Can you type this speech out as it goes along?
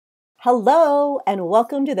Hello and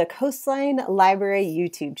welcome to the Coastline Library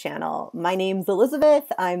YouTube channel. My name's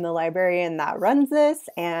Elizabeth. I'm the librarian that runs this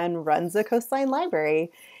and runs the Coastline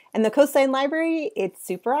Library. And the Coastline Library, it's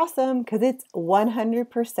super awesome because it's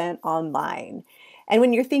 100% online. And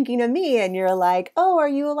when you're thinking of me and you're like, oh, are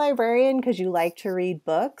you a librarian because you like to read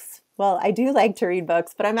books? Well, I do like to read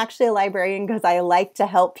books, but I'm actually a librarian because I like to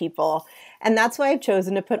help people. And that's why I've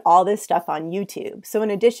chosen to put all this stuff on YouTube. So in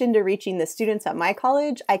addition to reaching the students at my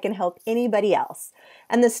college, I can help anybody else.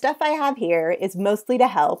 And the stuff I have here is mostly to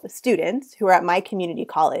help students who are at my community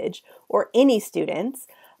college, or any students,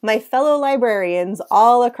 my fellow librarians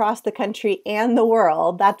all across the country and the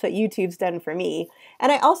world. That's what YouTube's done for me.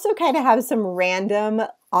 And I also kind of have some random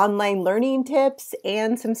online learning tips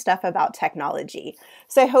and some stuff about technology.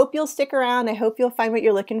 So I hope you'll stick around. I hope you'll find what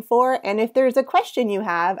you're looking for. And if there's a question you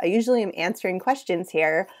have, I usually am answering questions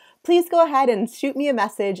here, please go ahead and shoot me a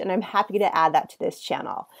message and I'm happy to add that to this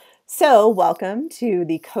channel. So welcome to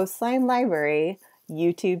the Coastline Library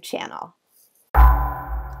YouTube channel.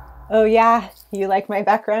 Oh yeah, you like my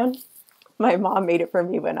background? My mom made it for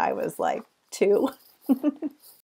me when I was like 2.